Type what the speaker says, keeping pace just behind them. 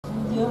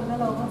ยอะแล้ว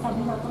เราก็ทำใ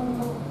ห้เราต้อง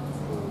ดู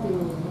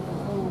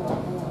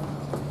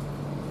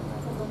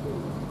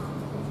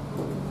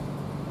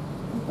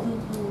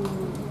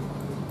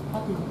พอ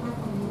ถึง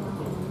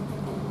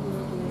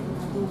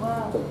ดูว่า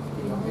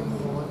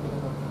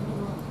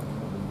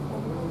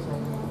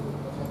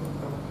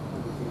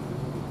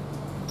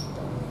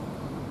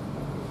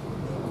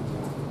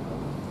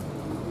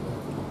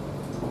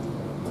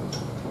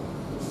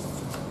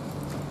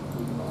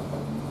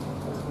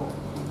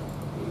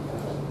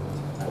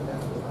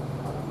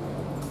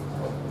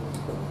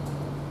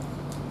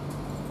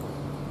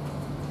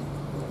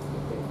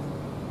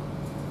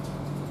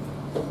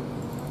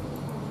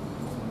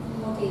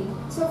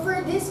So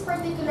for this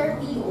particular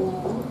PO,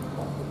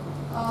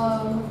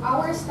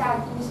 our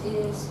status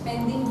is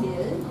pending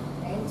bill,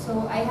 right?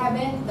 So I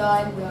haven't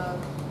done the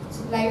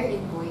supplier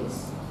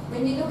invoice.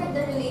 When you look at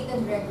the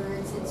related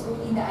records, it's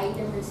only the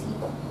item receipt,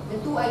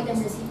 the 2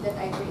 item receipt that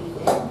I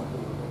created.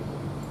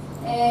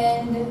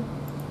 And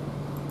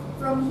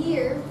from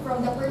here,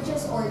 from the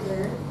purchase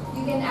order,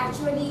 you can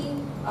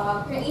actually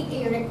create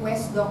a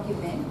request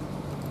document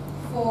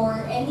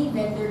for any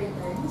vendor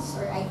returns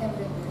or item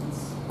returns.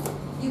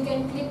 You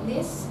can click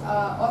this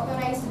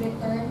authorized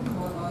return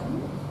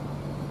button,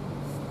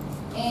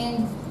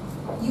 and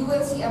you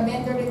will see a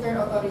vendor return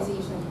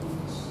authorization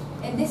page.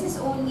 And this is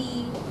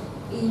only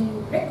a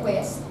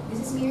request.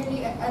 This is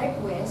merely a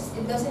request.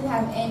 It doesn't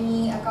have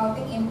any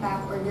accounting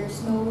impact, or there's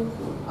no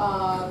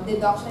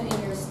deduction in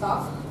your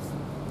stock.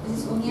 This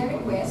is only a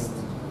request.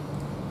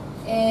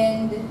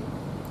 And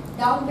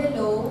down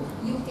below,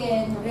 you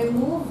can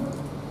remove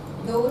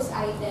those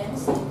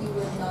items that you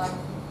will not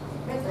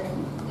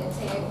return. Let's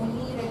say I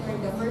only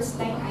return the first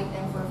line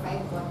item for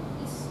 5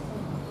 quantities.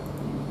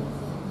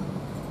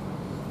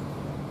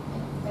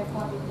 5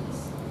 quantities.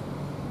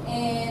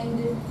 And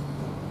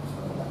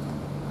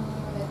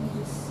let me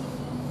just see.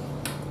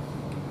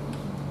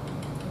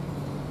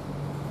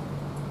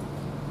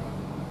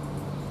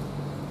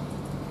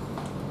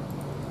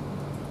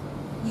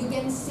 You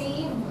can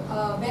save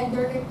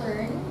vendor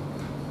return.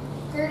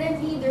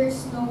 Currently,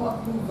 there's no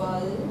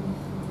approval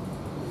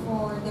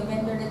for the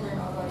vendor return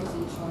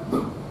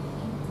authorization.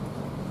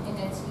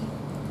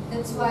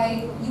 That's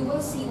why you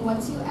will see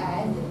once you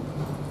add,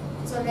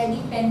 it's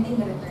already pending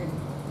return.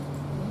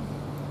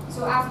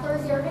 So after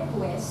your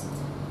request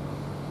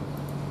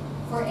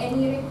for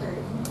any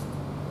return,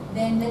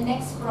 then the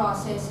next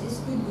process is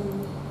to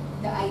do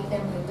the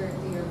item return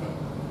to your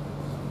vendor.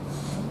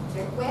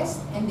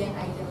 Request and then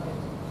item return.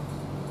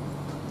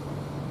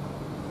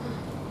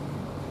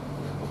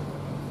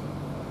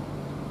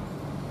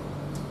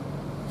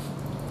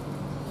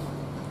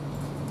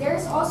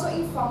 There's also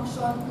a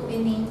function to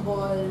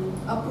enable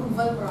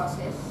approval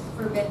process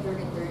for vendor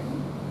return.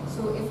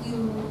 So if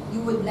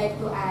you would like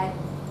to add,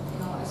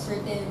 a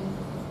certain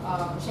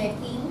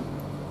checking,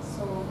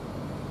 so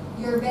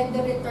your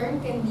vendor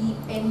return can be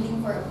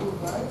pending for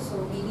approval.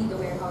 So maybe the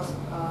warehouse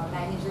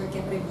manager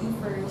can review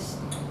first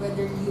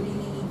whether you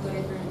really need to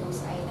return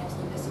those items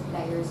to the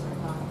suppliers or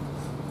not.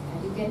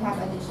 And you can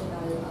have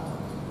additional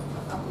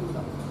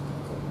approval.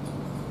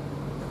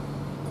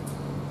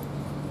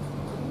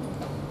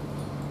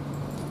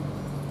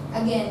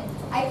 Again,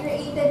 I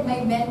created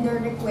my vendor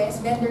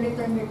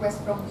return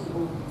request from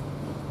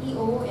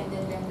PO, and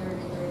then vendor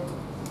return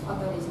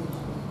authorization.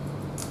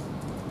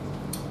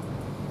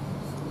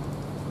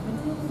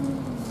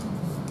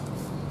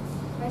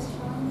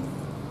 Questions?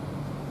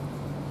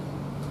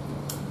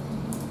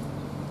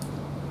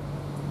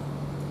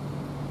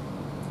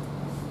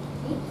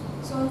 Okay.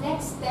 So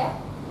next step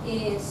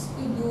is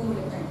to do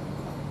return.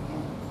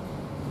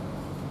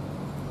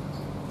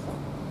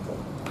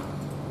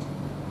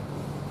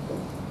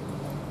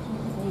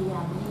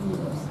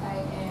 I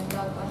am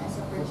logged on as a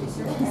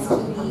purchaser.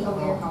 Actually, a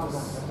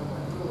warehouse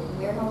role.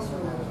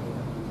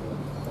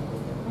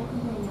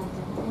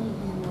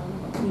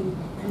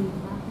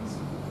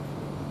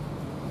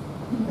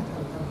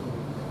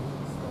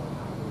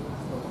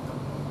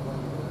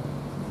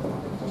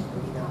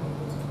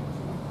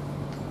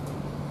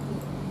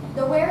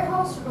 The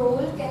warehouse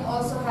role can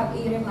also have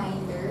a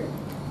reminder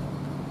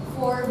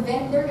for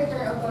vendor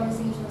return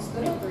authorizations to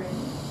return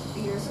to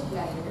your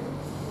supplier.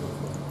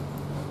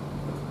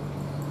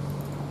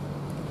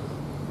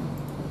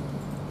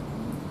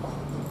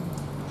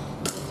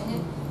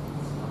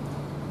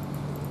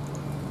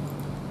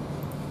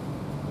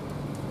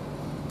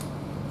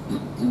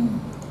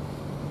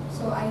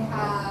 So I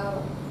have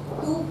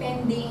 2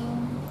 pending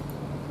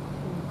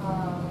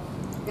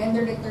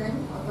vendor return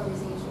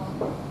authorization.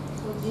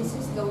 So this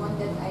is the one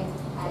that I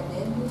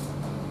added.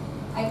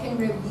 I can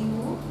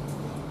review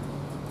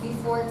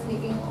before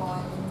clicking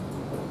on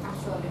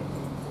actual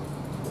return.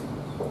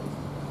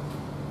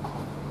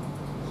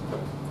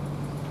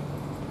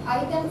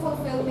 Item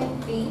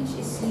fulfillment page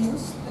is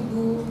used to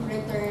do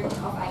return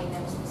of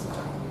items to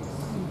suppliers.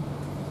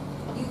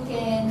 You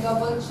can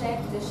double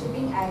check the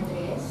shipping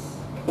address,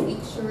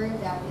 make sure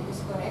that it is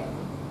correct.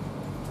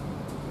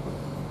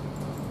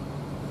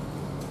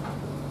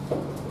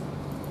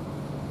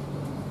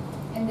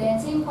 And then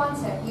same same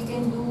concept. You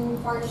can do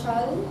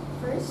partial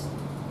first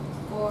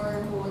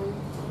or whole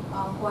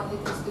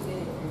quantities to be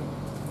returned.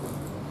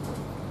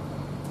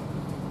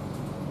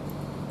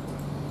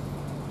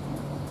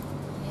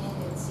 And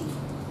let's see.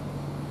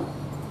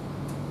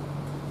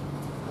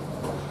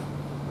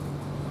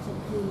 จะ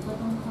คือก็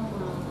ต้องเข้า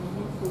มาใ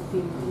ห้ฟูลฟิ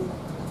ลด้วย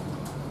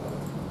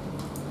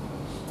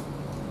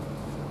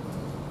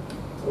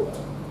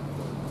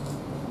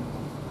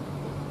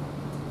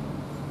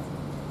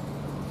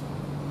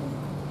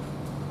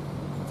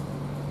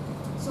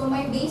So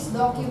my base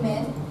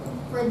document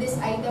for this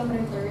item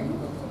return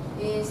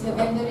is the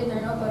vendor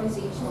return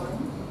authorization.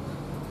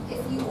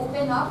 If you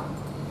open up,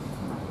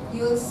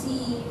 you'll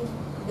see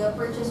the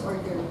purchase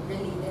order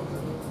related to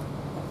it,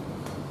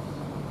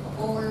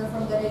 or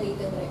from the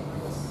related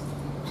records.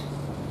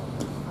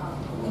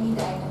 We need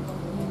the item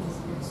component is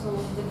here. So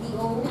the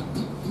PO,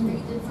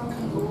 created from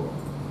PO,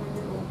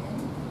 further open.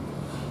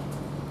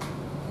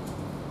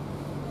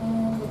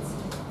 And let's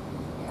see.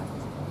 Yeah.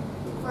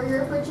 For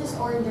your purchase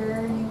order,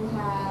 you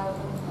have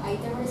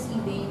item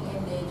receiving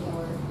and then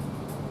your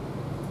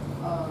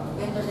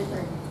vendor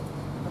return.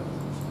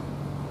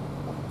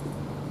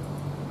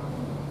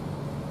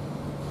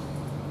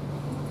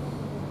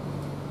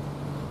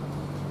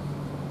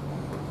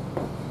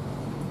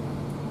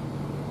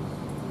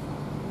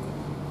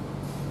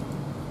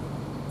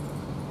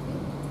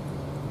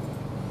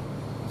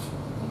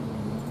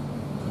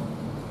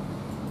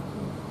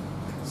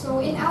 So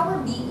in our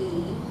BA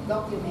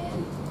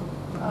document,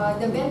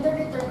 the vendor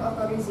return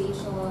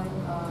authorization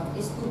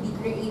is to be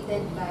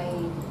created by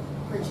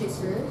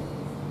purchaser,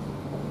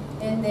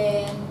 and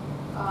then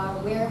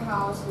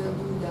warehouse will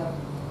do the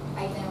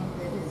item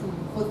return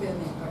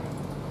fulfillment.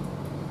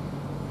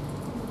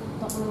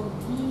 ตกลง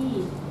ที่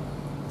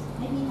ใ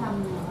ห้พี่ท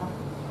ำเนี่ยครับ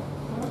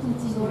เพราะว่าจ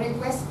ริง So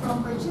request from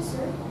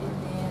purchaser, and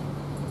then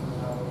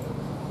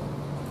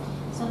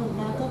ๆสรุปแ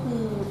ล้วก็คื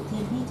อที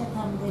มที่จะท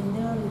ำ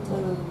vendor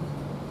return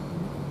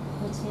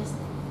purchase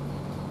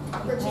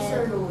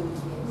purchaser role,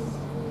 yes.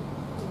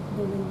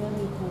 the vendor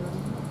return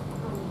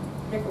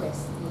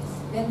Request, yes.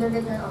 Vendor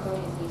return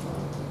authorization.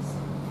 Yes.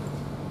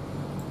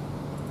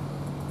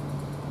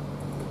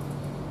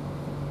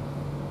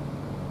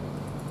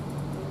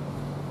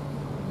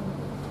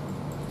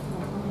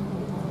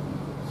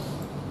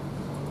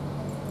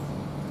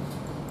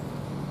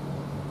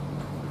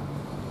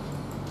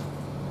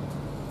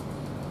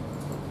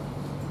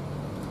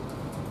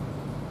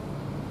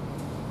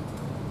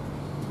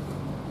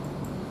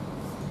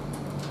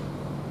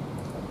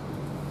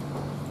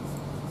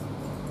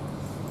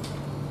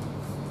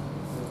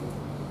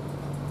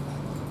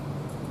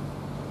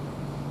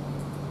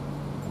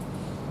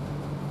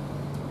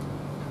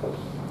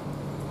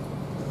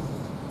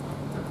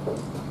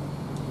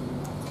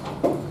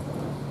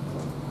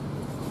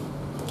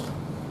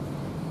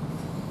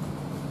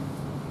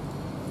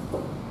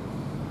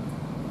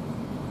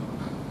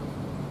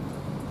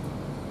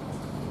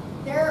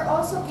 There are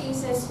also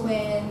cases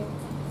when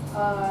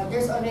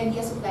there's already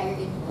a supplier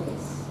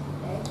invoice,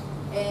 right?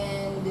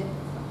 And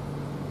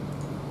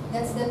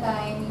that's the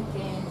time you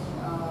can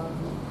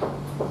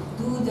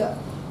do the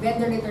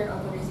vendor return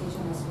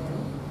authorization as well.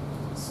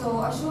 So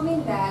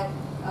assuming that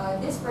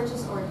this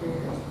purchase order,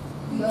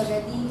 we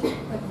already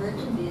convert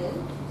to bill,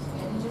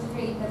 and we just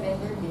create the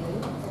vendor bill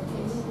for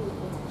this.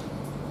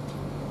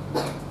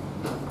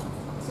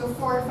 So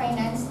for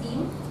finance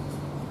team,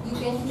 you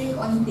can click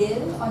on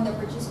bill on the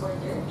purchase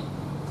order.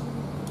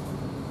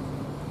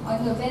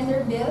 On the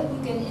vendor bill,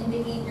 you can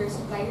indicate your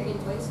supplier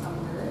invoice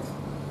number.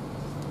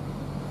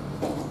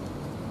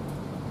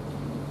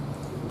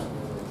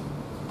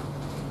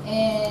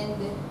 And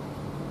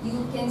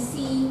you can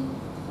see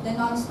the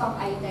non-stock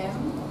item.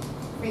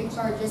 Freight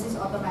charges is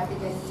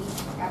automatically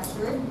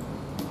captured.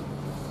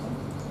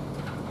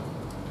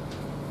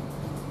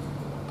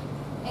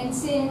 And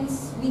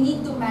since we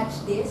need to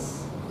match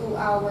this to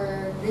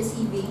our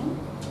receiving,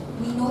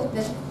 we note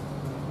that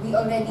we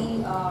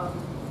already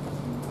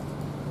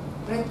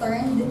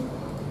returned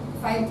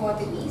 5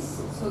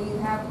 quantities, so you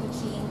have to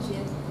change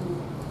it to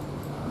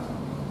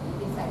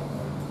 25.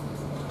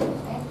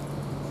 Okay?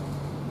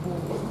 โอ้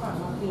โหก่อน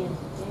มาเปลี่ยน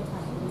แก้ไข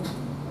เลย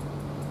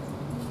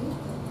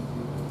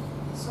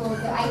So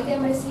the item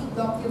receipt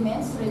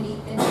documents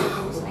related to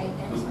those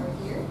items are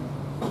here.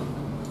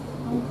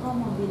 ต้องเข้า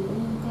มาบิล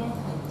ลิ่งแก้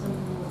ไขจ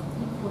ำนวน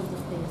ที่ควรจะ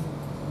เป็น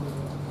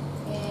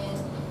And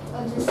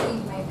I'll just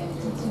save my จ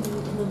vendor. ริงๆ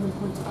คือมันค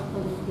วรจะเอาตั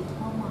วเลขติดเ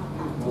ข้ามา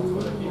ตัดบิล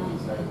ลิ่ง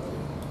นะ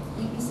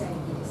EP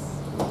side, yes.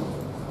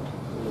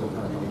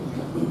 Supplier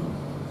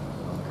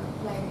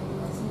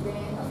invoice.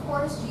 Then, of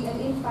course, GL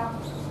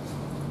impact.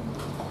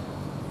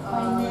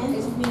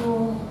 Finance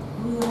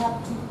will have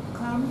to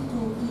come to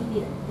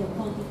edit the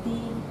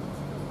quantity.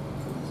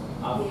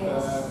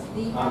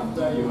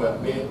 After you have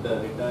made the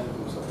return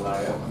to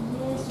supplier.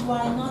 Yes,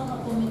 why not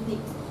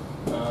automatic?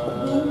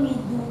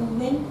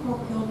 When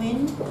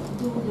procurement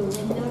do the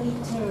vendor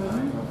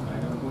return. I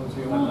don't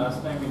see one. Last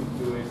time in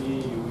QAD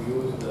you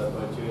used the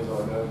purchase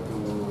order to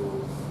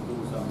do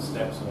some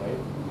steps,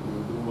 right? You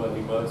do a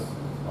reverse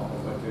of a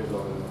purchase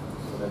order.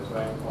 So that's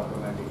why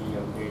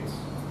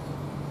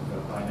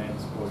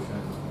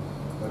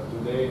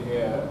today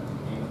here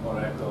in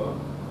Oracle,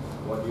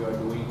 what you are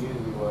doing is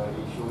you are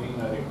issuing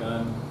a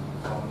return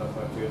from the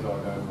purchase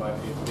order, but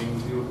it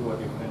brings you to a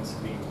different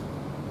screen,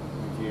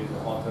 which is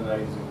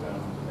authorized return.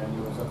 Then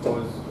you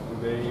suppose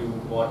today you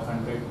bought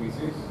 100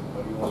 pieces,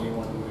 but you only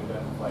want to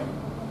return 5.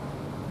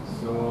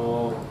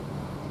 So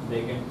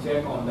they can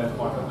check on that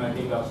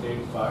automatic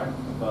update part,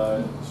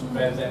 but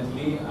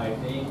presently I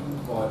think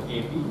for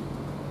AP,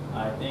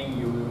 I think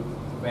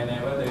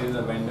whenever there is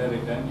a vendor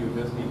return, you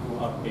just need to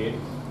update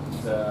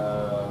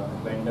the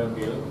vendor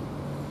bill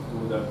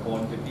to the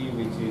quantity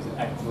which is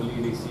actually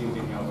received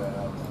in your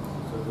warehouse.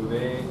 So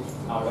today,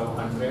 out of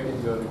 100,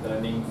 if you are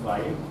returning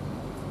 5,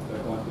 the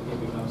quantity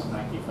becomes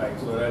 95,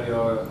 so that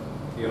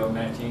your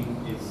matching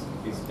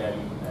is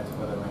tally as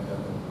per the vendor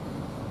bill.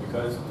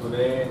 Because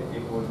today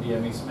it would be a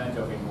mismatch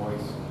of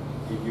invoice.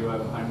 If you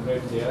have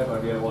 100 there,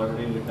 but you have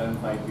already returned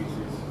 5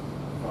 pieces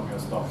from your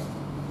stock.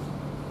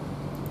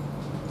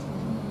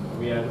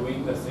 We are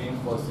doing the same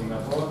for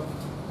Singapore,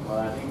 but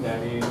I think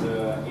that is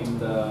in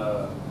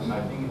the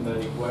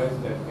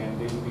request that can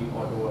this be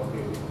auto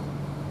updated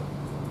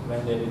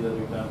when there is a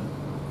return.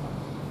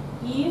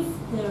 If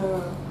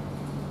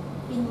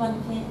in one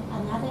case,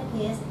 another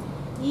case,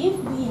 if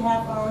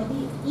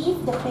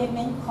the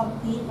payment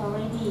complete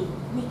already,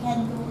 we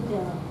can do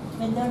the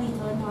vendor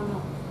return or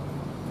not?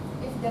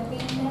 If the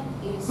payment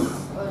is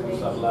already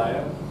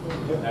Supplier,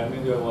 completed, that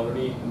means you have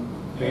already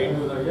paid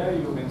to the,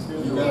 you can still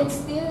you do can it.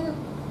 still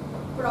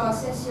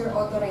process your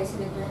authorized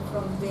return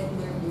from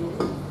vendor bill.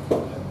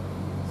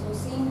 So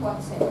same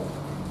concept.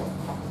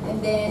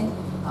 And then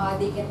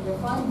they can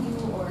refund you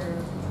or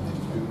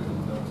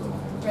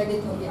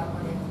credit to the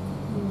account.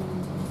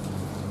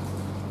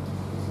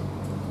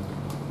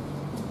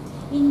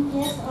 In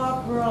case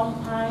of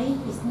wrong price,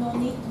 it's no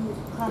need to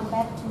come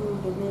back to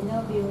the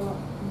vendor bill,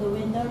 the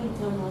vendor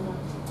return or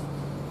not?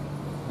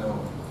 No.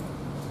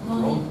 No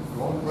need.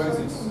 Wrong price,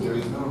 there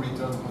is no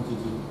return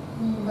quantity.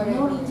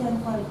 No return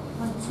for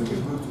So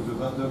you go to the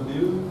vendor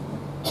bill,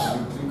 and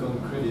you click on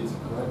credit,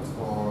 correct,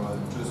 for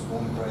just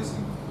wrong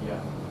pricing.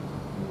 Yeah.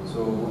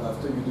 So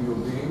after you do your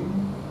billing,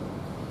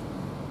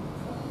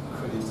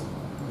 credit.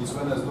 This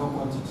one has no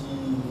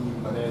quantity,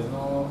 but There is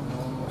no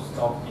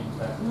stock in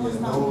fact. No there's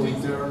stock. no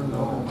return,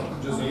 no,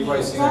 just It's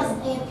pricing. just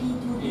AP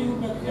to do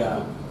the Yeah,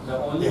 credit. the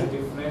only Yeah.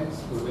 difference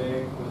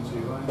today,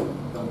 Kunchivan,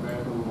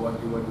 compared to what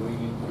you were doing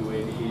in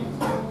QAD is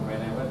that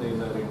whenever there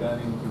is a return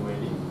in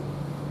QAD,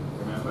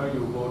 remember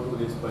you go to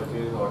this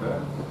purchase order,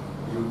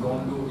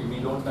 we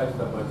don't touch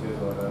the purchase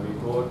order, we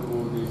go to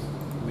this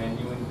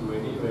menu in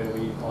QAD where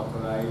we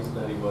authorize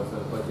the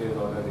reversal purchase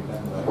order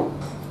return by.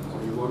 So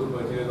you go to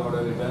purchase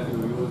order return, you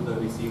use the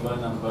receiver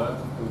number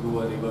to do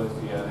a reverse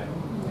CRM,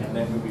 and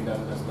then you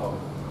deduct the stock.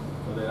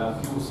 So there are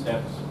few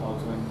steps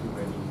also in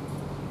QAD.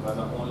 But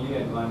the only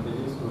advantage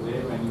is today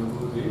when you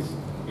do this,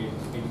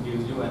 it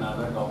gives you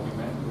another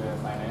document where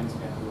finance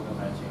can do the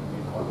matching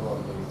with auto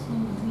updates.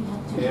 We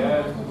have to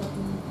Here, do the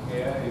document.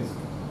 here is,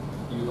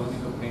 you don't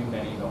need to print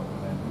any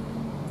document,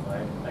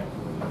 right? Like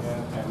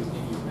here,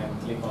 everything you can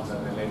click on the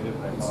related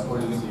record. It's all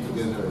linked and see.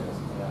 together.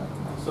 Yeah.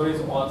 So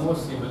it's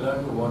almost similar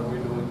to what we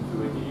do in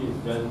QAD, it's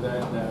just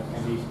that the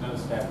additional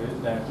step is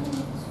that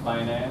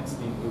finance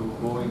need to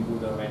go into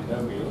the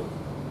vendor bill.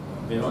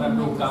 They don't have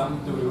to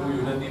come to you,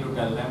 you just need to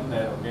tell them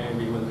that, okay,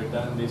 we will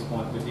return this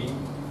quantity,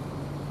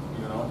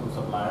 to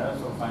supplier.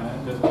 So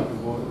finance just need to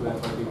go to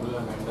that particular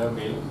vendor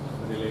bill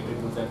related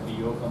to that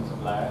PO from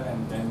supplier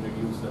and then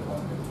reduce the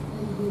quantity.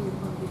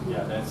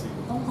 Yeah, that's it.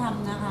 ต้องท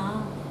ำนะคะ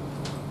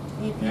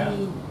AP Yeah.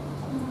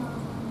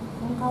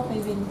 ต้องเข้าไป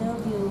vendor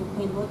bill ไป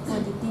ลด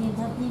quantity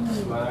ถ้าพี่มี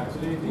But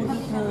actually this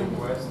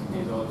request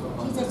is also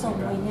from ที่จะส่ง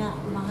ไปเนี่ย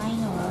มาให้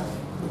หนู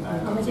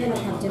เอาไม่ใช่เรา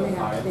ทำใช่ไหม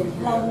คะเป็น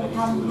เราท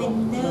ำ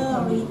vendor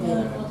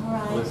return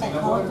authorize แต่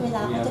เขาเวล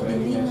าเขาจะ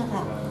billing อะค่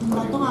ะเร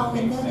าต้องเอา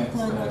vendor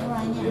return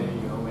authorize เนี่ย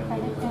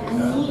อัน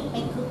นี้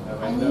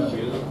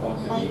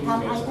ไปท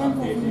ำ item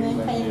fulfillment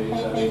ไป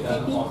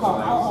ปิ้งของ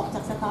เอาออกจา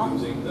กสต็อก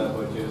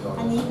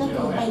อันนี้ก็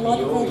คือไปลด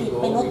เครดิต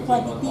ไปลด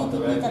quantity ที่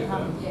พี่จะท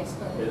ำ Yes,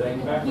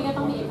 correct. พี่ก็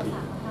ต้องมีเอกส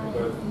ารมาให้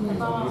แล้ว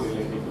ก็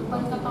มั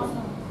นก็ต้อง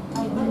ไป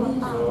billing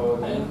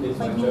ไ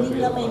ป billing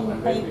แล้วไป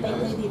เคร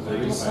ดิตไป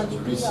ลด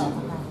quantity ออก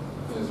ค่ะ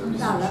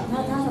อ้าวแล้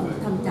วถ้าสมมติ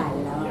ทำจ่ายไป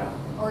แล้วอะ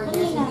Or ก็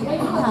there นี่ไง should be ไม่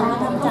a ถามว่า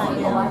ทำจ่ายไป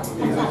แล้ว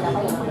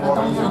เรา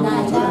ต้องทำได้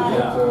ใช่ไหม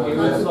Yeah, it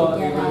will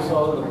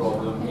solve the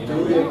problem in a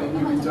way. Maybe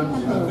return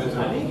even I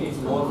better. think it's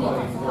more for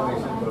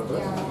information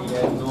purpose. It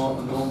has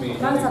no major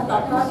ถ้าสต็อ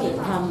กก็เอก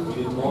impact. ทำ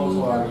อัน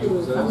นี้ก็คือ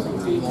ทำบัญ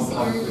ชี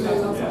แล้ว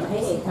ก็ส่งให้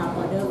เอกทำอ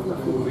อเดอร์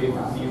ฟูล To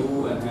review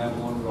and have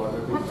more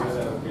broader ถ้าขาย picture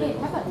that เอก okay.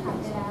 ถ้าเกิดขาย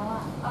ไปแล้วอ่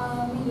ะ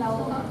เรา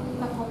ต้อง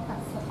กระทบกับ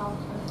สต็อก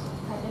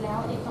ขายไปแล้ว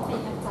เอกต้องเป็น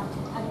การจัด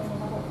อะไรใน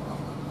ระบบ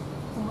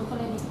สมมติก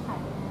รณีที่ขาย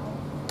ไปแล้ว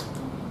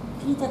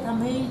พี่จะท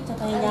ำให้จะ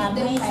พยายาม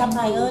ให้ซัพพ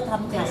ลายเออร์ท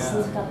ำขายคื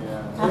นกับ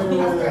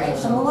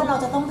Yeah. สมมติว่าเรา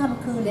จะต้องท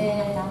ำคืนน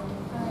ะคะ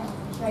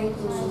try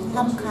to ท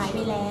ำขายไป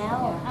แล้ว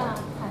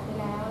ขายไป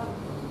แล้ว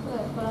เกิ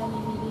ดกรณี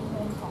มีรีเ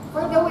ทิร์นของ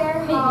For the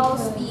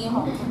warehouse team,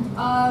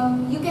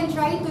 you can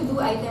try to do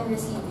item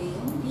receiving,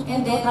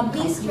 And เขา then ทำขาย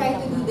please ดี try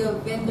กลั to บ do มา the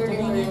vendor จะ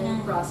ได้ return ง่าย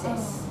ๆ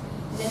process.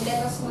 Then let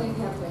us know if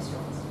you have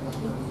questions.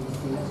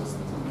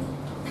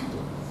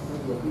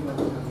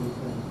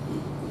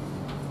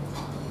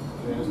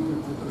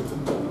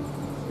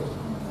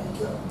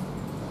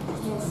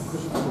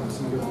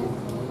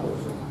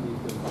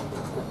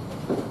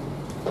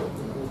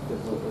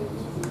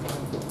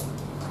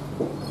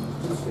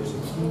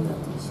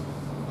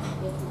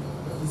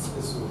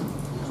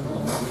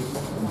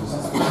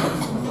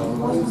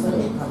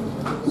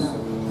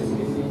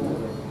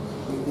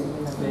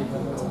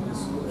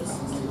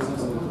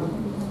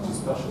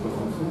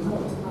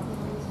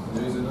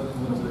 There is another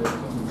inventory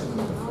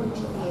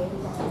franchise,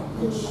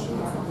 which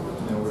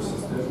in our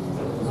system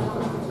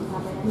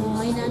น้อ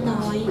ยนะน้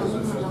อย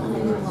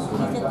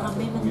ที่จะทำใ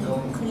ห้มัน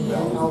เคลีย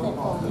ร์ตั้งแต่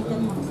ก่อนที่จะ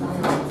ทำร้า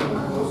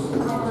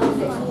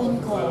นเงิน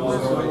ของมา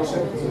so I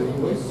checked the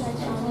invoice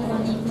ตอ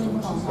นนี้เงิน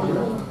ของมา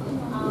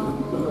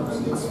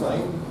and it's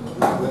fine.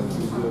 We went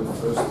with the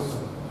first invoice.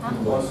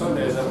 Also,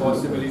 there is a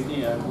possibility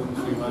I put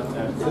 3 months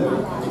and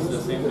it's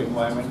the same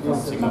requirement for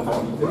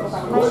Singapore.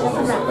 ไม่แล้วข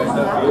นาดนั้นน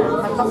ะ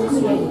มันต้องเค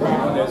ลียร์อยู่แล้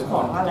ว There's ข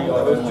องอะไร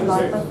quantity ที่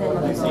orders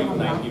 100% receive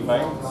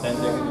 95, then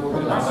they can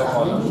put another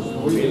column,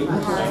 bill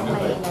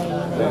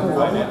 95. Then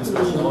finance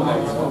will know that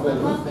you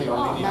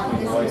only need to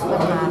invoice ปั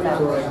ญหาแบบ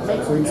ไม่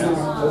ถูก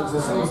The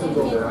same set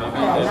over there. แ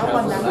ต่ณ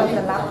วันนั้นเราจ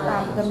ะรับตา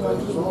มจำนวน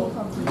ชิ้นที่เข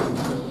าพิมพ์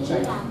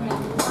Check.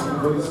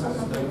 Invoice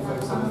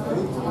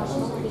 9578,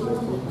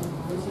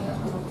 which is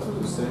exactly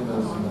the same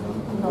as my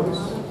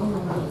invoice.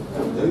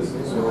 Yes,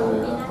 so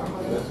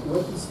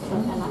what is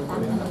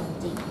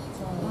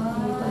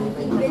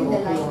Bring the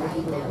line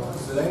item.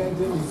 the line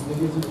item is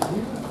negative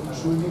here,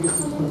 showing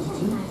negative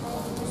quantity.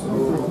 So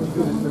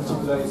because it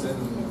multiplies and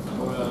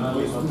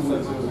always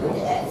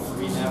 250.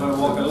 We never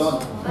walk alone.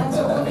 That's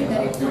only the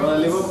You are a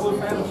Liverpool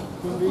fan?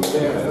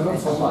 Yeah, I don't know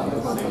for what.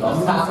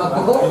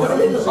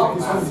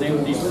 Same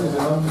team.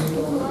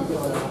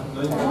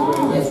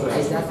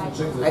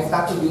 I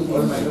started with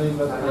all my learning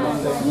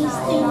He's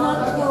still not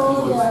go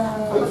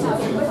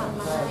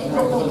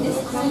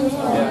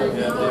Yeah, they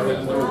will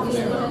do.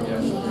 They will,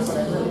 yeah.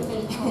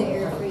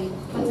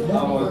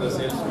 How was the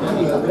sales?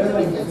 Okay,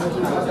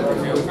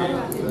 okay.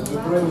 The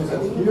brain is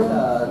at here,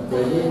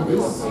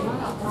 this,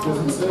 because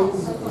it says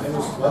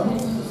 -1.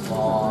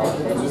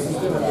 The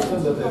system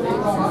understands that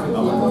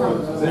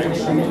they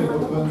actually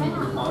open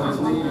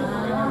Honestly,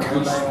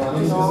 which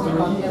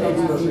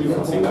especially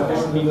for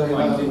Singapore, we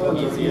find it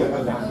easier to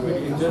actually.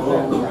 It's just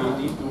that we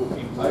need to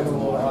improve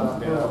more.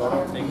 There are a lot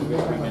of things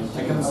which we can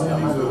change,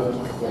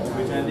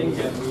 which I think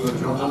can be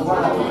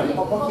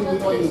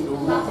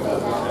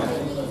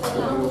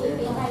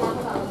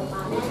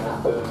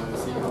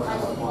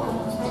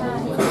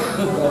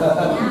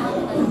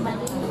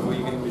we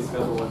can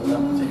discuss over the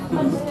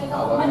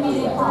มันมี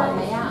รีพอร์ตไห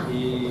มอ่ะ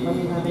He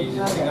is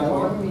in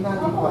Singapore.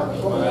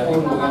 But I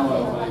think Procurement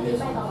will apply this.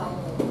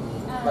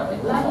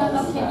 แ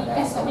ล้วเครดิตแก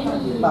สไม่มี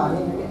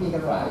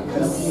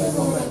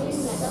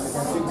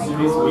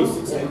This week,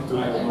 I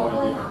have no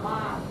idea.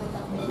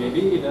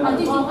 Maybe it เอา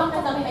จ doesn't. ริงๆก็จะ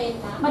เป็น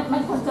มั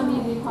นควรจะมี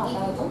รีพอร์ตอะ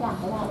ไรทุกอย่าง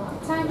ก็ได้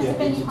ใช่มันจะ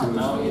เป็นรีพอร์ต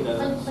Now it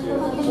มัน doesn't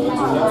มัน share. เป็นรี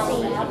พอร์ตปกติ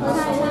แล้วใ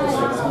ช่ใช่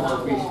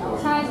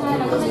ใช่ใช่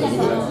แล้วก็ไม่ยัง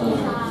มี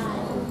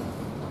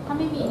ถ้าไ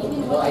ม่มีนี่ไม่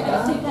รู้ว่าจะ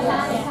ซิกก็ไ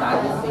ด้ค่ะ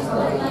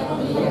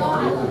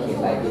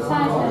ใช่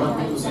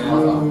ใช่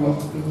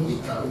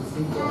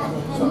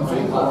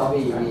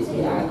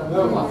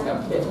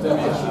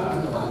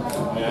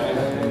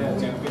Yeah,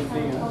 Champions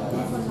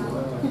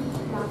League.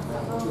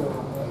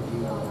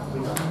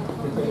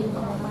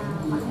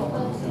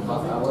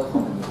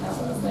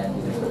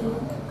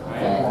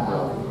 Right?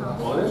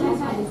 All this? ใช่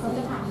ใช่เขาจ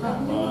ะถามแบบ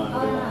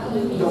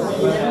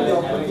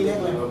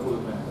Liverpool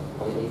fan.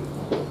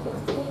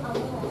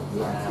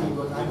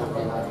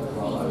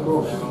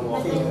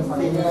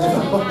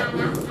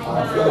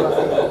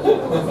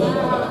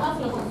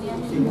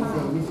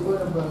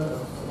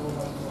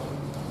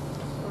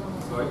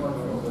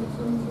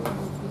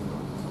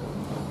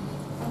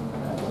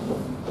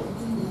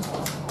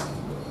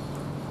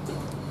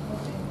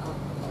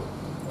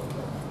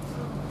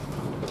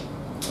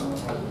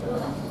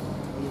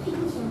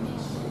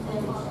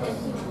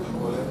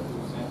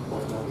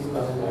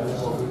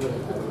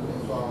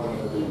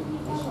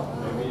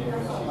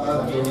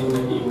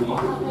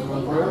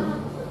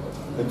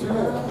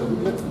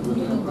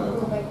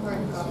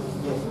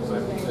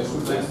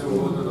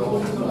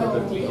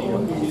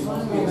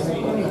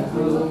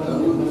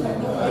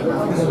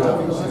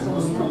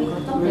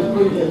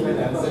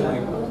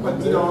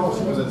 But you know,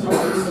 she was at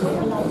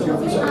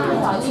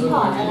รีพ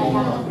อร์ตอะไรค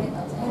ะ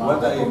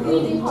what I มี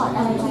รีพอร์ตอ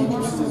ะไรไหมเนี่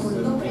ย supposed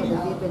to be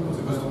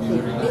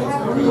very They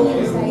have nice. real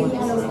design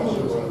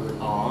allocation.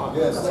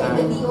 Yes. So in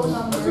the DO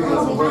number, เข้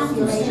าไปบ้านอ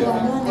ยู่ใน you เดือน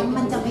write นั้น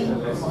มันจะเป็น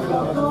อ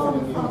อโ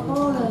ต้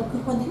เลยคือ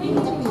คนที่ไม่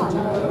จะเปลี่ยนเล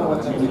ย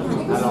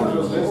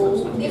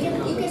you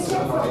can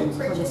check from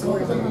purchase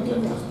order.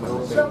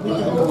 From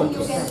PO,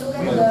 you can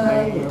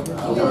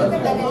look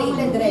at the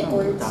related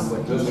records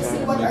to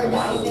see what are the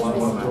items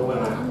missing.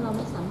 เราไ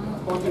ม่สาม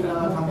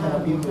ารถ ทำงาน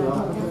พิมพ์หรือว่า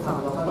ท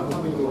ำเราก็ต้อง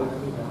ไปดู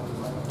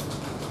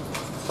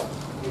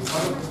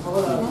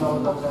เรา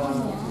จะ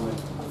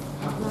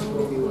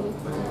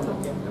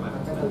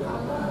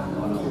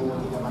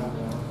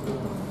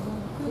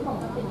คือป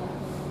กติ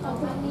ตอน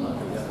ที่นี่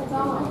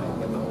ก็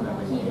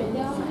คีย์เรนเด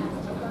อร์มา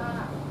ว่า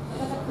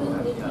ก็จะขึ้น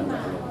ลิสต์ขึ้นมา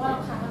ว่า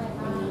ค้างอะไร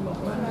บ้าง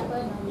แรปเปอ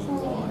ร์ใช่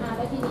แ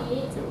ล้วทีนี้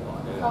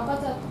เราก็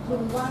จะดู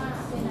ว่า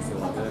ในนั้น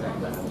เขาจะค้าง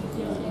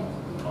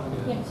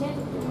อย่างเช่น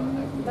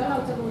แล้วเรา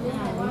จะรู้ได้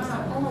ไงว่า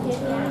เคส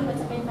นี้มัน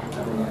จะเป็นแบบอ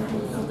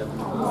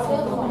อเดอ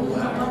ร์ของ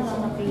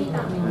ที่ต่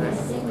างประ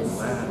เทศ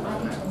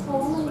เพราะ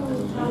มันมี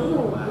ทั้งห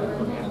มู่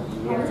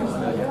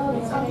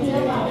เขาเรีย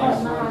กว่าออก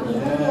มามี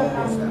ไม่เดียว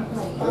กัน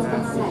ตอนมา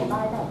หลายใบ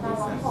แต่การ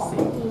รับของบ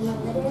างทีมัน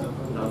ไม่ได้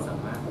เรา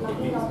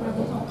ไม่รับมันไ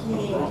ม่โอเค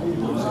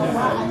เพราะ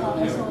ว่าเราไ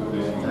ม่โชว์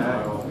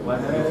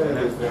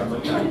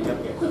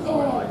คุณ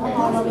พ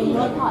อเราเป็นร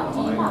ถพอร์ต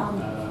ที่แบบ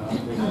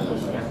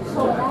โช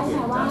ว์ได้ค่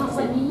ะว่า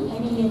วันนี้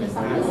มีส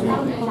ำหรับเรา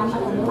ในรับอะ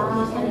ไรบ้าง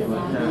อะไรอย่าง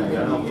เงี้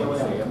ย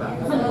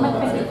มันเ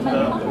ป็นมัน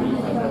ไม่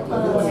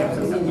ต้องเ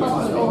ป็น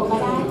โอก็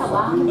ได้แต่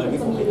ว่าจ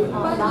ะมี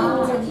ว่า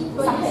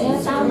สักเซส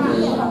เจ้านี้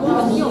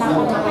วันนี้รับ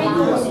อะไรให้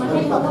ดูมันให้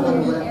เขาว่ามัน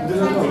มี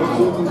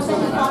ก็เป็น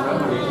ตอน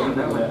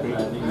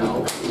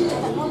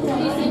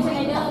ดีซินไช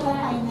เดอร์ก็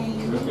ไปใน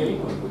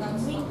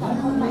วิ่งต่อเ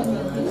ข้าไปใน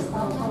ฟิสต์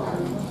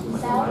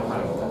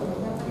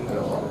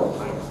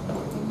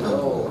แล้ว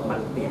มัน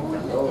เปลี่ยนจา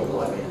กโลกตั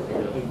วเป็นเรื่อ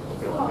งที่เ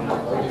กี่ยวกับ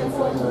เ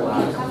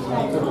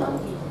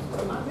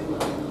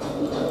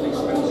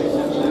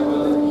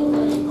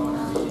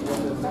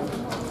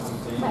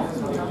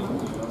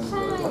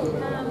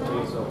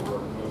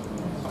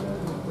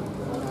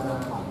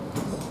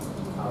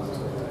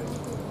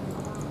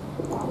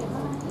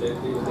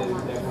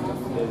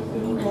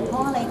หัวข้อ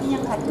อะไรที่ยั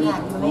งขาดอ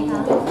ยู่ไหมคะ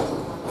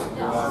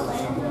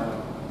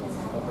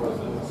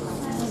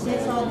เซ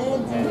สออเดอร์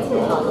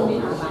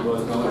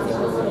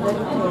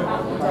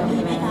มี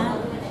ไหมคะ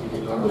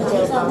เซ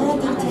สออเดอร์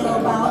ดีเทล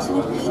เบลใช่ไหม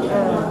พี่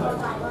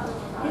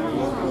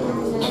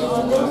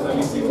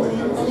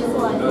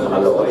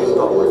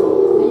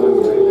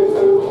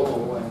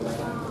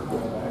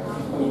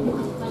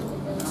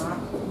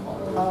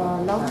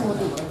แล้วโม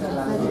ดิเร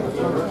า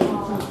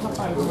เข้าไ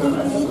ป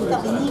ที่กั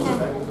บนี่ไง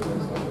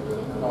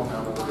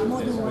โม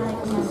ดูอะไร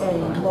กัน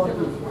โม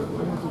ดู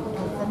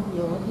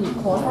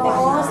โค้ช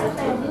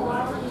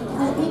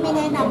คือพี่ไม่แ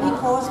นะนำให้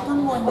โค้ชข้าง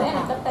บนนะค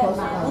ะก็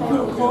คื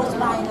อโค้ช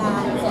บายไล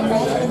น์ได้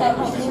ไ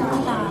อเทม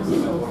ที่ร้าน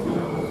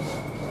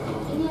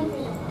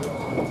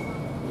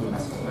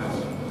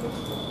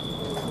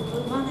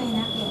ว่าไงน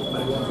ะเ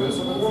ราส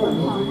ามารถกด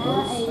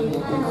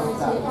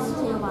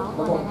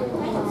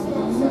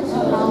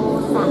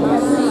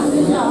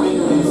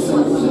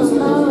ฟิลเต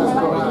อร์แล้ว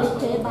ก็เ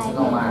คสใบ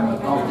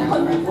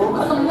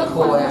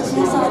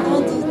ชื่อซอเดอ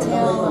ร์ดีเท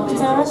ลเ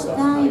ซิร์ชไ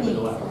ด้ดิ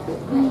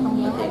ตรง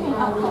นี้ก็เป็นเ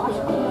รารี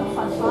เทลเพ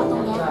ราะตร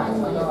งนี้มันเ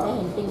หมือนจะเ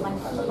ห็นเป็นวัน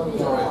ที่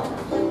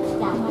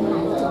จากวันไหน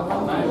ถึงวัน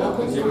ไหน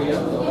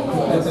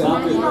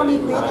ที่เรารี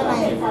เควสอะไร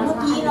เมื่อ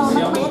กี้เรา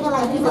รีเควสอะไร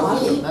ที่เมื่อ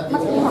กี้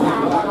ของเร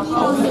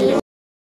า